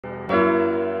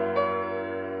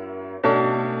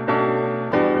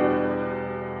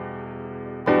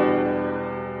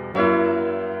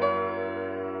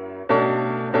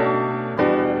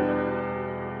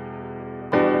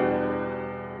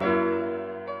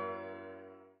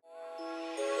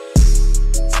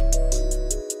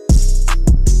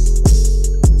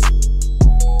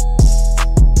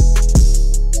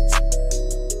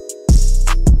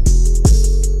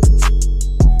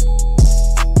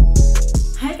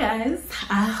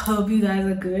I hope you guys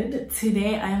are good.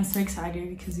 Today I am so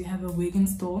excited because we have a wig in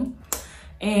store,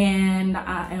 and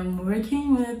I am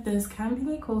working with this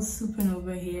company called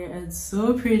Supernova Hair. It's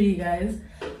so pretty, guys.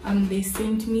 They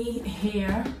sent me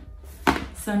hair,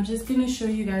 so I'm just gonna show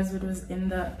you guys what was in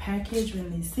the package when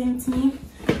they sent me.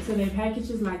 So their package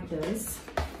is like this.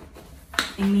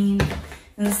 I mean,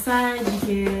 inside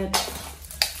you get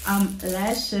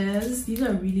lashes. These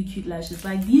are really cute lashes.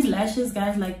 Like these lashes,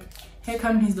 guys, like hair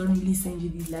companies don't really send you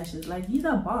these lashes. Like these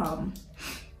are bomb,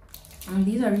 and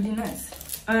these are really nice.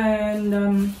 And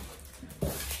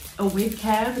a wig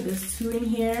cap. There's 2 in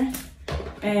here,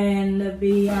 and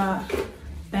the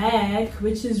bag,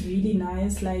 which is really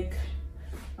nice. Like,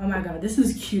 oh my god, this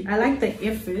is cute. I like the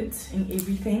effort and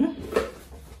everything.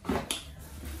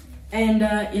 And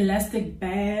elastic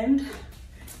band.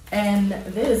 And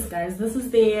this, guys, this is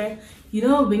there, you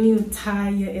know, when you tie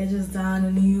your edges down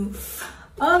and you,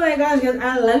 oh my gosh, guys,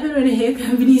 I love it when hair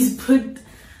companies put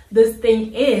this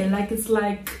thing in. Like, it's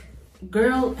like,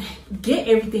 girl, get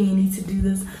everything you need to do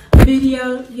this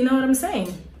video, you know what I'm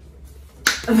saying?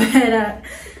 But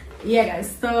yeah, guys,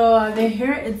 so the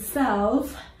hair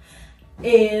itself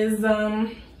is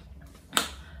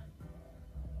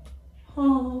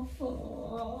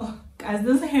guys,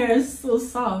 this hair is so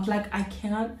soft. Like, I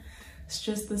cannot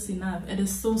stress this enough. It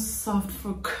is so soft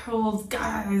for curls,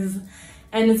 guys.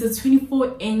 And it's a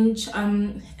 24-inch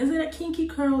is it a kinky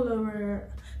curl, or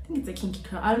I think it's a kinky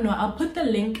curl, I don't know. I'll put the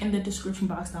link in the description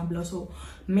box down below, so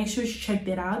make sure you check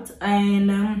that out.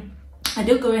 And I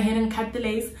did go ahead and cut the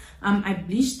lace. I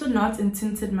bleached the knots and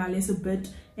tinted my lace a bit,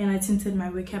 and I tinted my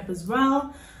wig cap as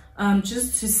well,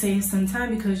 just to save some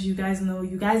time, because you guys know,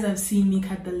 you guys have seen me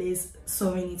cut the lace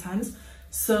so many times.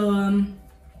 So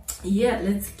yeah,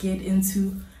 let's get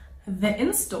into the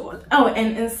install. Oh,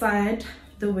 and inside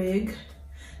the wig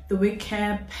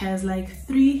cap has like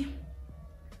 3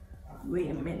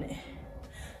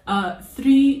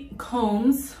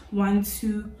 combs, 1,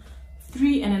 2,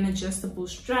 3, and an adjustable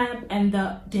strap. And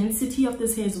the density of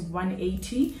this hair is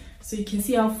 180, so you can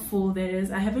see how full that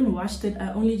is. I haven't washed it.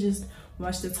 I only just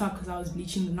washed the top because I was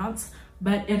bleaching the knots,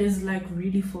 but it is like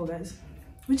really full, guys,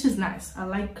 which is nice. I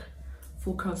like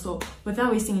full curl. So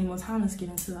without wasting any more time, let's get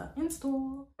into the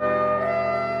install.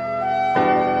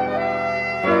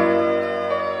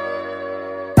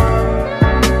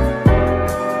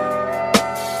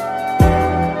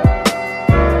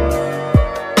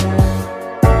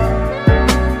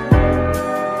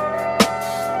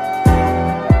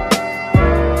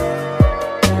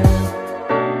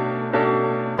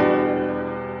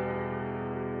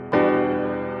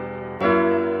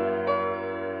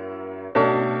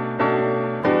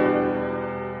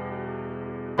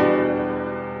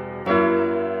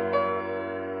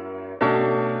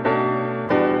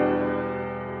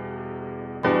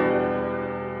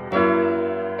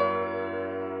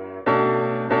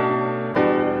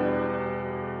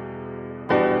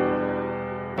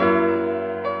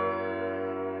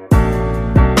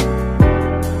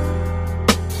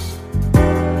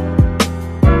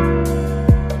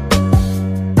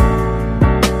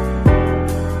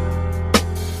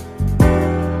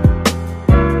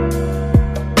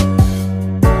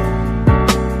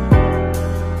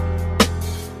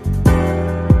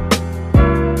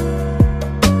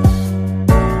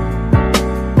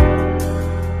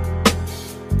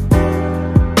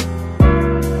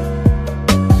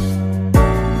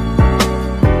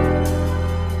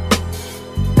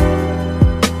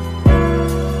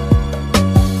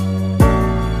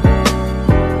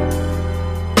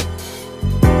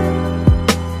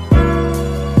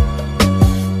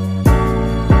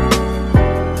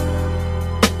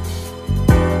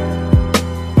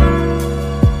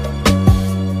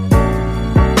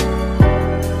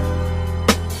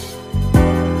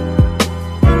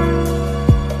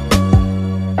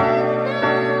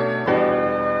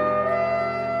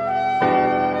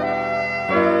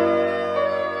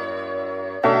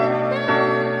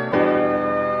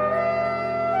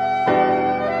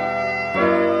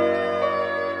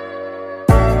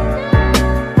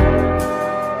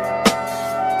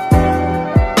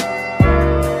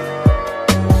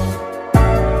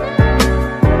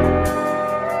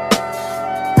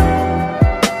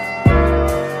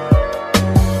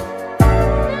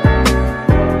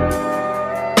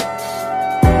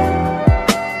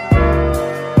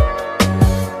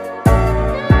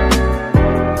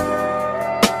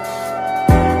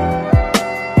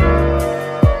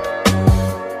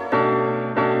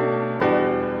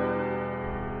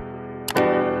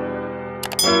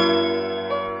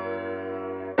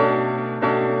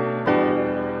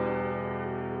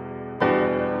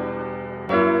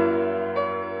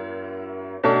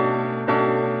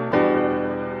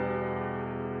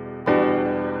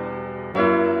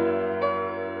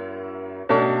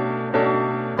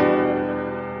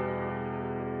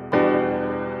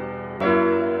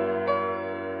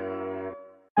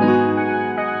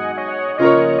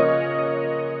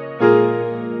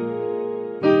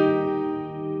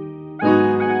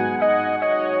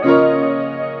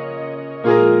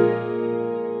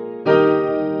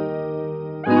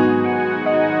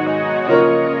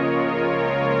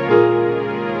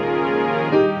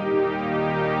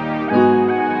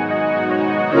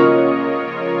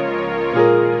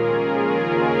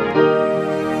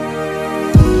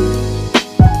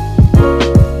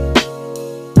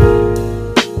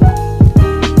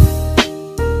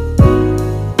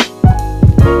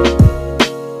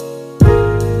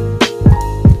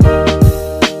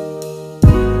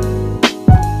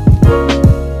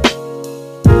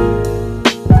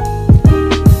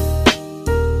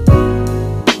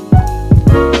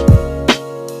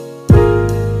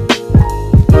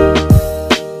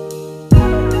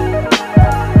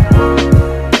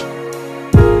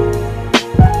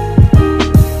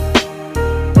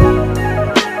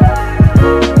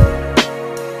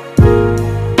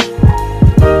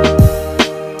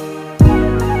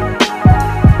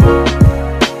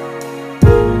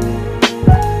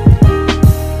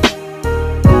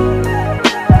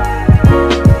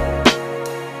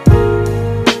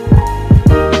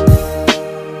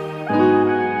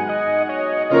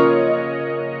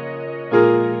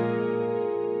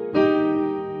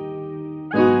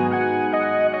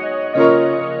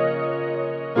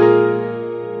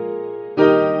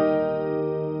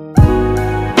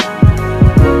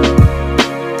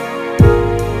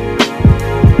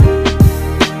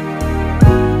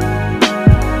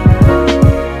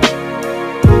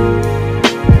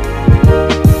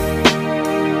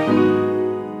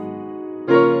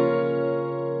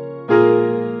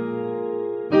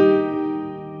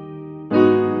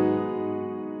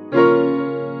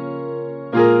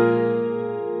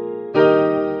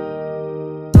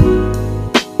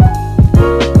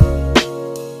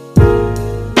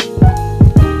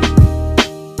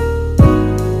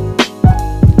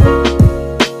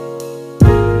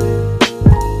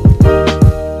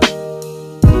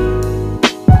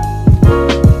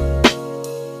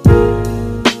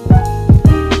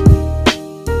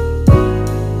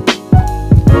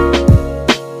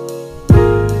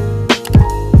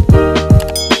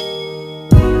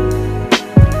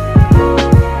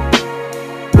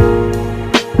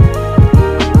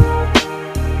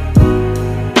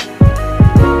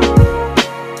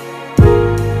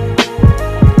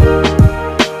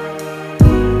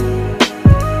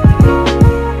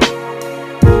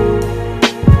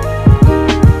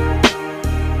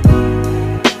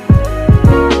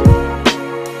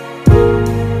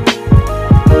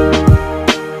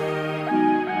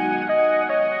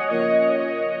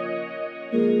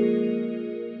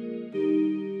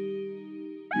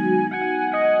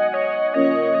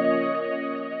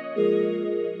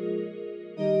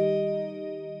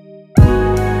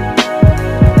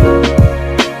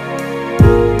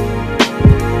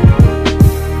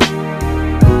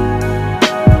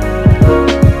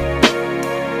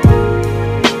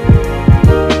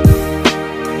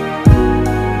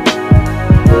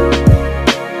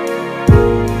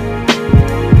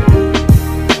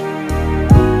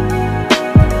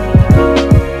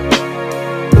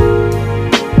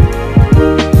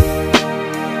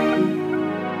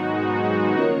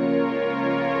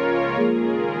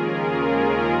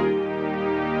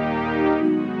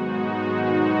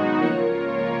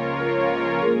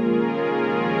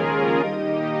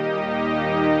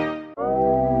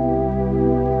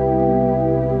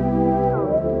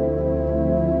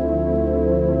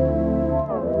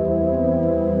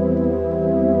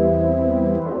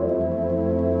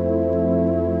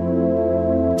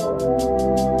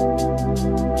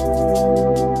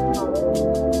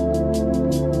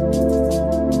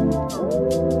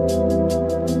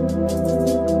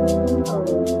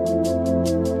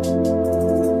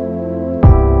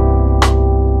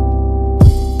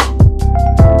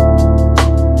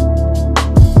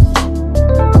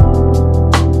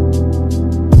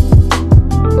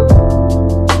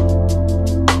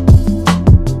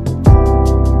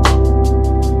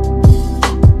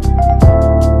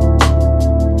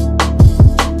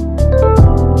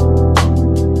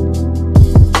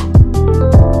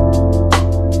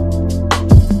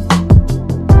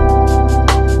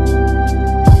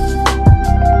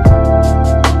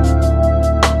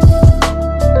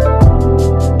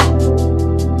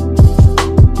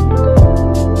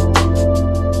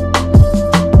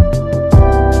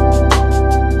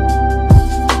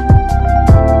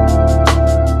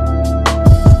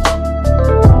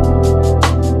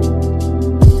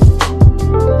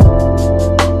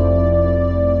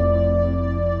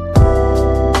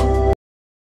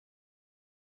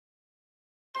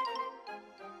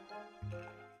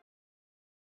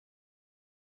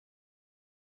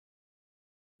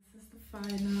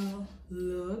 final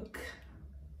look.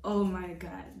 Oh my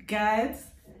god, guys,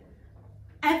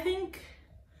 I think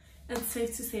it's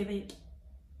safe to say that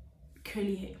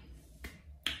curly hair.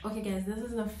 Okay guys, this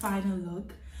is the final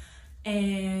look,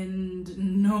 and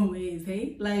no ways,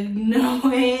 hey, like no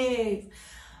ways.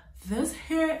 This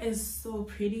hair is so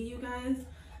pretty, you guys.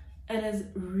 It is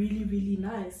really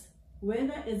nice,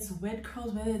 whether it's wet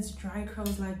curls, whether it's dry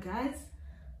curls. Like guys,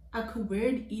 I could wear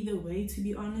it either way, to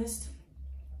be honest.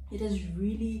 It is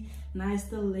really nice.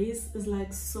 The lace is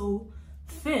like so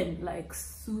thin, like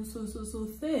so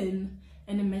thin,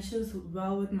 and it matches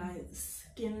well with my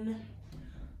skin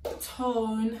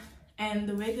tone. And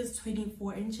the wig is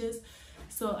 24 inches,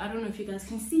 so I don't know if you guys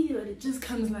can see it, but it just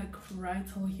comes like right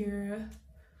till here.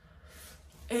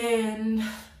 And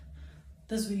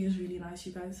this wig is really nice,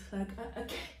 you guys. Like I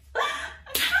can't.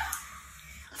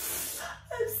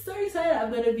 I'm so excited. I'm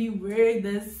gonna be wearing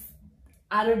this,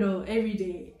 I don't know, every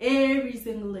day, every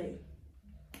single day.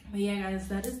 But yeah guys,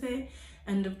 that is the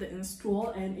end of the install.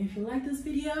 And if you like this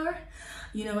video,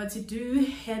 you know what to do.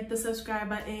 Hit the subscribe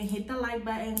button, hit the like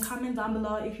button, comment down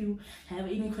below if you have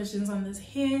any questions on this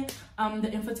hair.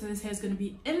 The info to this hair is going to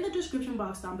be in the description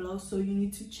box down below, so you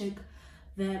need to check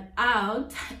that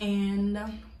out. And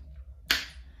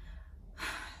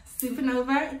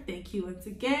Supernova, thank you once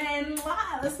again.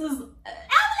 Wow, this is lovely.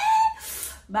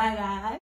 Bye guys.